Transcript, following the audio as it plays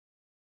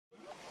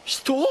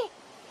人？おい、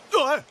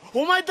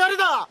お前誰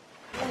だ？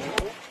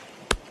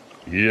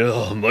いや、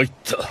参っ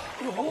た。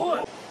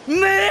ね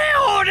え、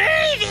俺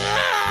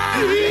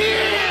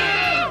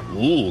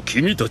おお、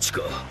君たち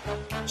か。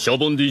シャ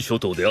ボンディ諸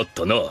島であっ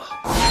たな。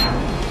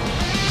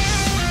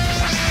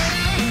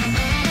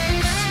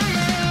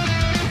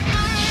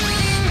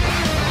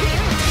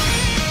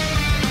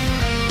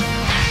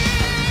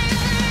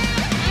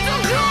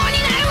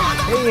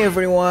Hey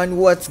everyone,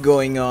 what's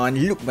going on?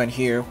 Lookman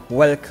here.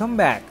 Welcome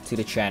back to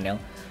the channel.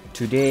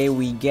 Today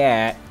we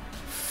get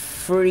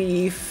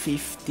free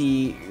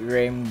 50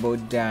 rainbow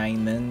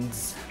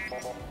diamonds,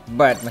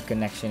 but my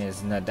connection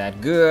is not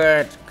that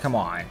good. Come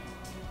on,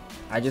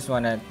 I just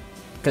want to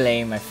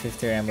claim my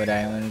 50 rainbow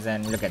diamonds,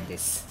 and look at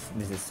this.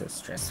 This is so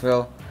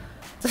stressful.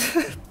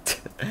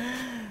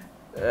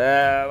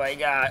 Oh my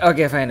god.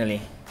 Okay,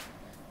 finally.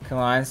 Come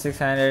on,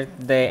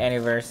 600th day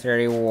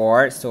anniversary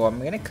reward. So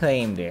I'm gonna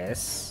claim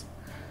this.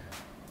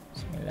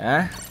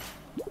 Bismillah.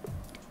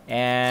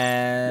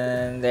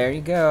 And there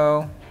you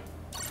go.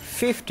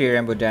 50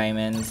 rainbow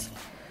diamonds.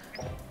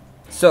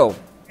 So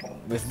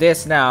with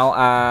this now,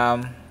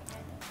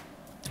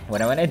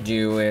 what I wanna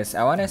do is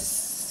I wanna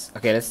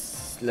okay, I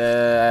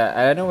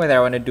don't know whether I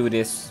wanna do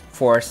this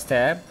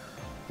 4-step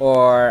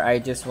or I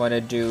just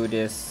wanna do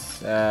this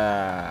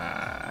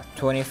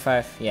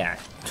 25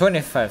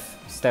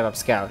 step up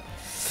scout.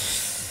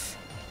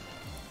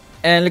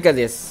 And look at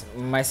this,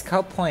 my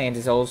scout point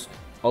is also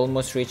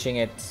almost reaching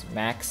its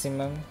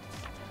maximum,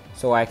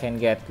 so I can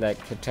get like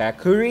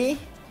Katakuri.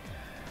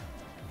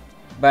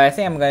 But I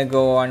think I'm gonna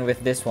go on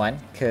with this one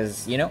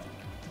because, you know,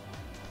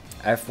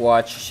 I've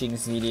watched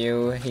Shing's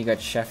video. He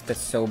got shafted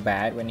so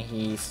bad when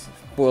he's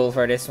pulled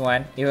for this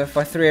one, even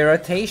for 3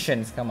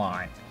 rotations. Come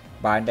on,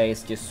 Bandai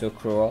is just so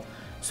cruel.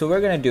 So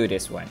we're gonna do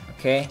this one,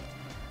 okay?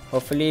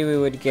 Hopefully we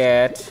would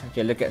get,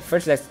 okay, look at,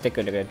 first let's take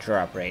a look at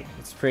drop rate.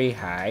 It's pretty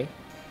high.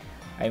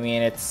 I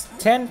mean, it's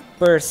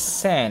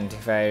 10%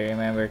 if I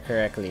remember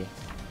correctly.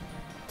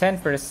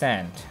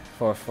 10%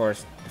 for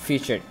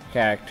featured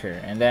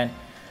character, and then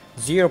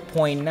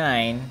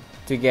 0.9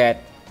 to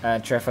get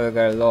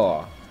Trafalgar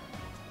Law.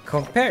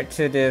 Compared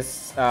to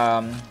this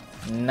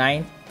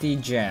 90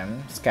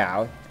 gem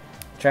scout,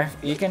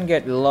 you can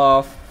get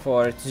Law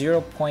for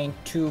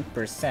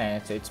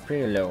 0.2%, so it's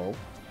pretty low.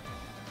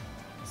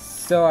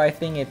 So I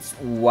think it's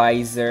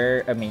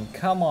wiser. I mean,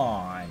 come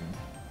on,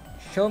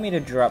 show me the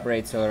drop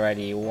rates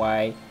already.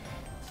 Why?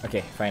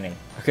 Okay, finally.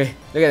 Okay,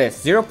 look at this,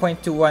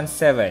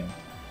 0.217.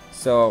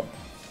 So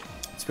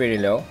it's pretty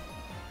low.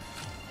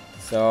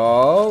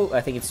 So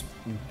I think it's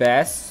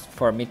best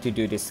for me to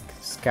do this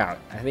scout.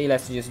 I think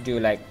let's just do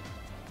like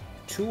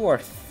 2 or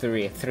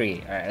 3.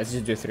 Alright, let's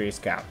just do 3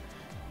 scout.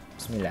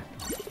 Bismillah.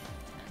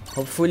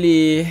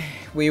 Hopefully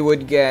we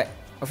would get,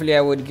 hopefully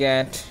I would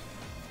get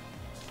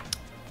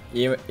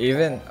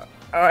even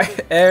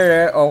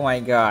error. Oh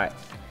my god.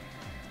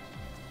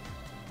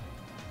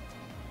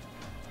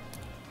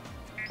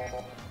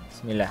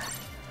 Bismillah.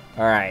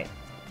 Alright,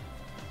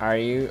 are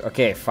you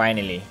okay?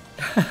 Finally.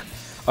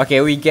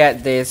 Okay, we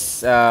get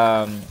this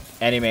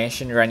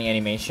animation, running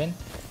animation.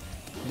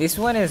 This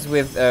one is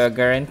with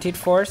guaranteed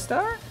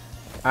 4-star.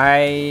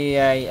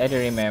 I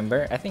don't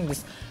remember. I think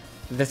this,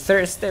 the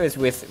 3rd step is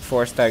with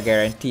 4-star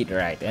guaranteed,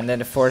 right? And then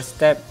the 4th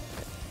step,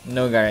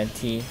 no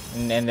guarantee.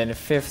 And then the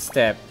 5th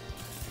step,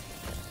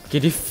 okay,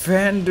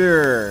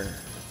 defender.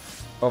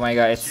 Oh my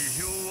god,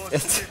 it's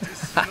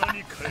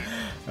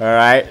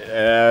alright,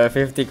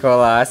 50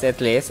 colas at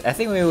least. I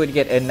think we would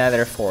get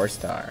another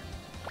 4-star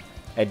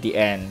at the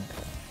end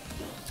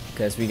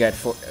because we got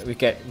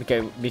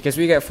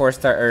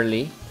 4-star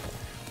early.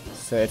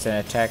 So it's an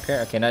attacker.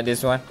 Okay, not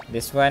this one.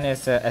 This one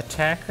is an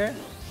attacker.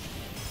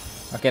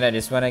 Okay, not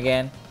this one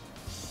again.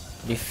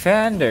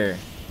 Defender.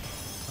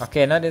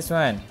 Okay, not this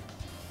one.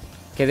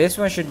 Okay, this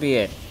one should be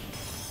it.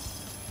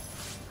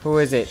 Who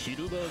is it?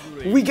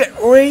 We get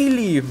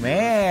Rayleigh,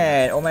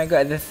 man. Oh my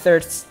god, the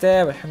 3rd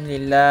step.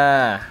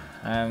 Alhamdulillah.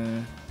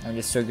 I'm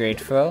just so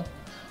grateful.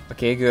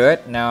 Okay,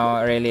 good.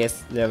 Now Rayleigh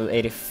is level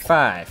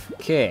 85.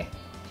 Okay,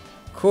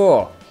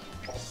 cool.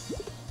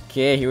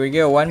 Okay, here we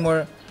go. One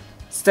more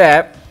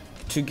step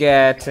to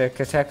get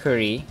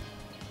Katakuri.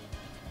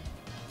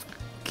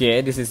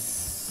 Okay, this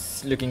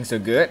is looking so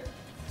good.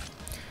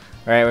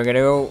 All right, we're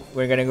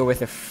gonna go with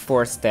the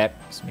 4th step.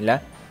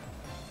 Bismillah.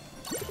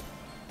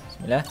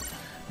 Bismillah.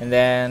 And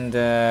then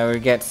we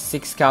get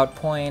 6 scout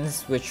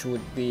points, which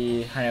would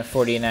be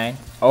 149.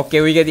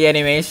 Okay, we get the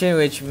animation,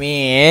 which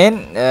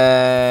mean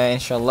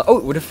inshallah.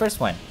 Oh, with the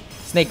first one,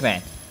 Snake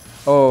Man.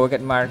 Oh, we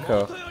got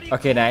Marco.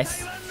 Okay,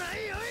 nice.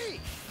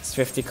 It's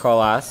 50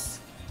 colas.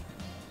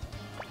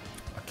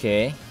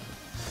 Okay,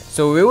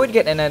 so we would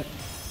get another.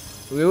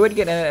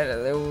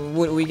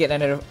 Would we get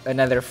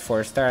another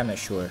 4-star? I'm not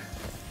sure,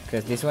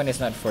 because this one is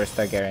not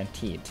 4-star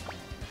guaranteed.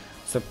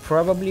 So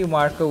probably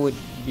Marco would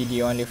be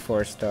the only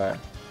 4-star.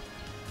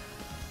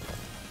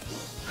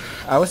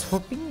 I was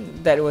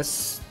hoping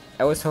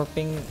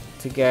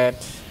to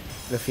get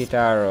the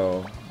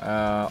Fitaro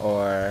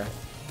or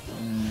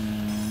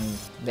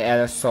the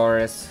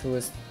Allosaurus, who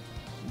was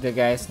the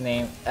guy's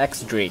name?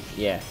 X Drake,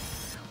 yeah.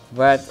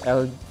 But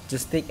I'll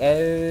just take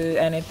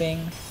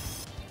anything.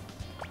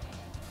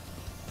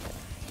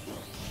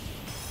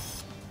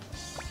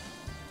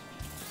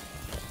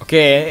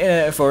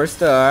 Okay,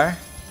 4-star.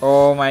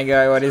 Oh my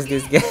god, what is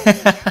this guy?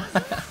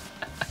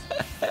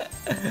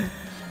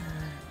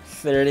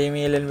 30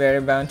 million berry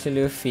bounty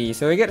Luffy.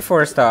 So we get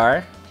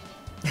 4-star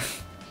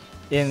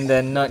in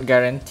the not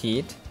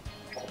guaranteed.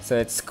 So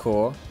it's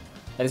cool.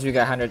 At least we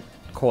got 100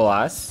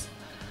 colas.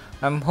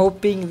 I'm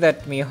hoping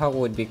that Mihawk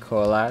would be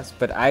colas,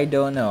 but I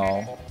don't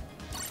know.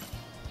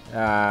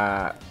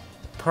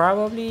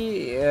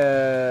 Probably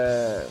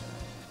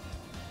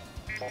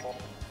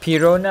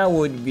Pirona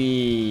would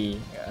be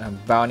a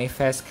Bounty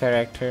Fest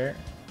character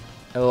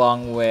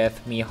along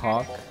with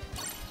Mihawk.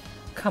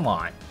 Come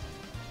on.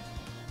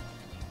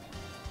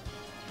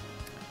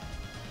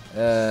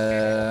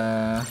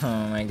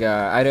 Oh my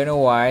god, I don't know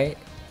why,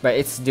 but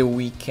it's the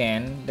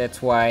weekend.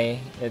 That's why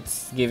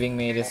it's giving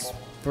me this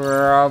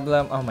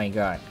problem. Oh my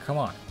god, come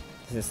on.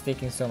 This is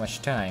taking so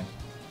much time.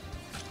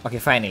 Okay,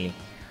 finally.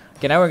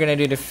 Okay, now we're gonna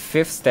do the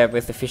 5th step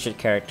with the featured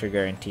character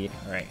guaranteed.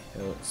 Alright,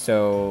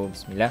 so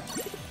bismillah.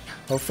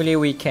 Hopefully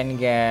we can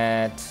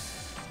get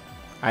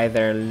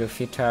either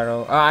Luffy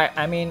Taro.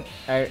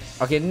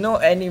 Okay, no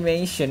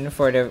animation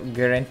for the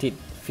guaranteed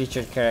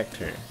featured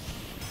character.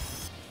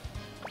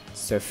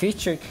 So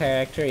featured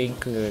character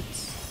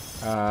includes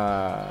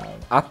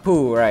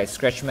Apu, right?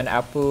 Scratchman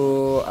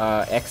Apu,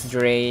 X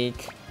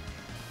Drake,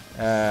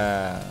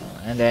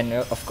 and then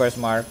of course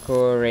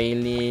Marco,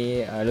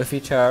 Rayleigh,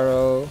 Luffy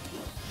Taro.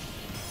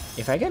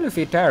 If I get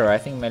Luffy Taro, I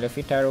think my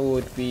Luffy Taro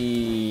would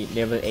be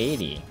level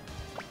 80.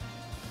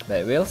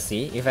 But we'll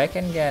see. If I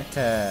can get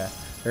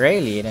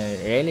Rayleigh,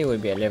 then Rayleigh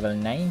would be at level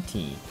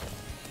 90.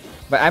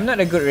 But I'm not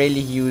a good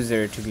Rayleigh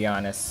user, to be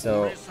honest,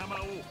 so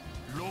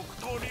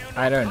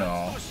I don't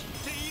know.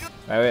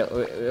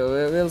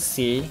 We'll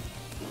see.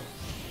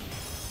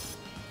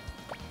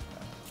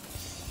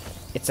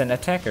 It's an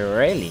attacker,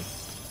 Rayleigh.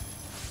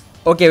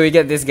 Okay, we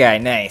get this guy.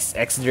 Nice.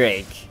 X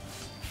Drake.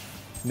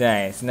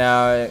 Nice.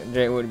 Now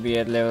Drake would be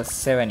at level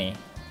 70.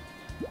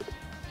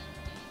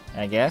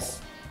 I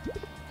guess.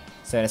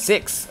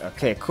 76.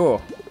 Okay,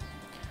 cool.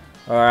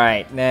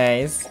 Alright,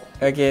 nice.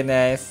 Okay,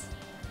 nice.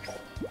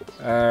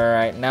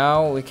 Alright,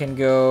 now we can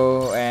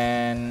go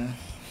and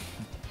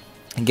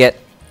get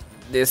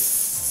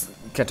this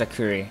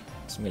Katakuri.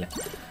 Bismillah.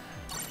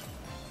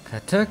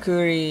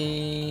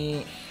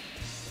 Katakuri.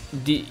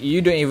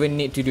 You don't even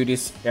need to do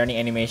this learning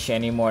animation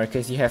anymore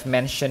because you have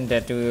mentioned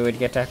that we would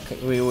get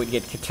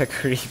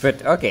Katakuri,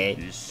 but okay.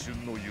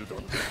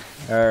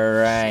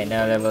 Alright,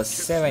 now level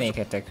 70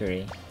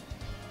 Katakuri.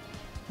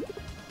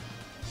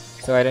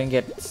 So I don't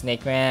get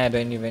Snake Man, I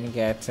don't even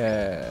get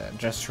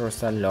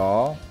Dressrosa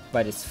Law,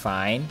 but it's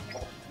fine.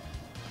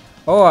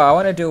 Oh, I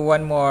want to do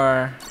one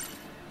more.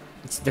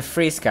 It's the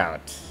Free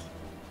Scout.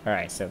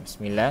 Alright, so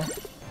Bismillah.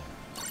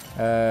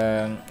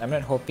 I'm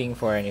not hoping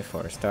for any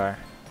 4-star,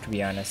 to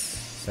be honest.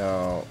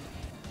 So,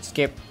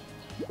 skip.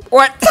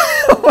 What?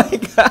 Oh my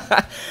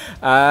god!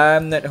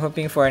 I'm not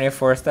hoping for any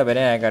 4-star, but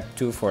then I got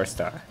 2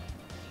 4-star.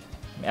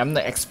 I'm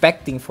not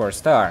expecting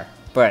 4-star,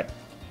 but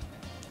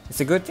it's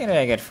a good thing that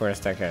I get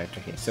 4-star character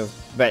here. So,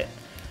 but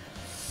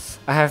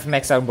I have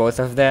maxed out both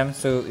of them,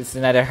 so it's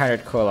another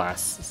 100 colas.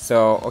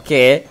 So,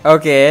 okay,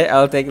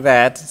 I'll take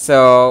that.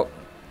 So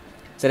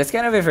that's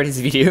kind of it for this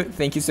video.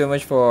 Thank you so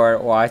much for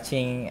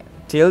watching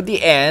till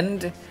the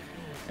end.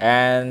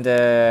 And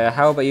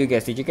how about you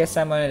guys? Did you guys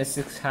summon the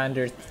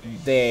 600th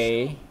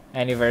day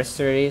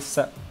anniversary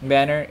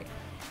banner?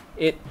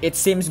 It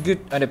seems good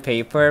on the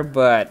paper,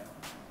 but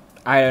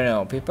I don't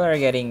know. People are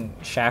getting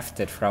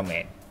shafted from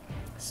it.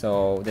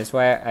 So that's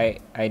why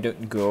I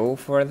don't go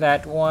for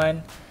that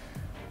one.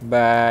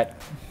 But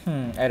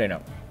I don't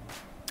know.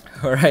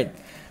 Alright,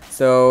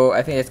 so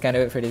I think that's kind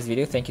of it for this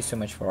video. Thank you so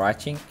much for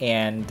watching,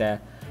 and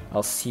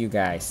I'll see you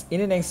guys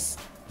in the next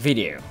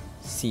video.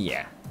 See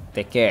ya.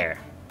 Take care.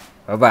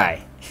 Bye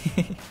bye.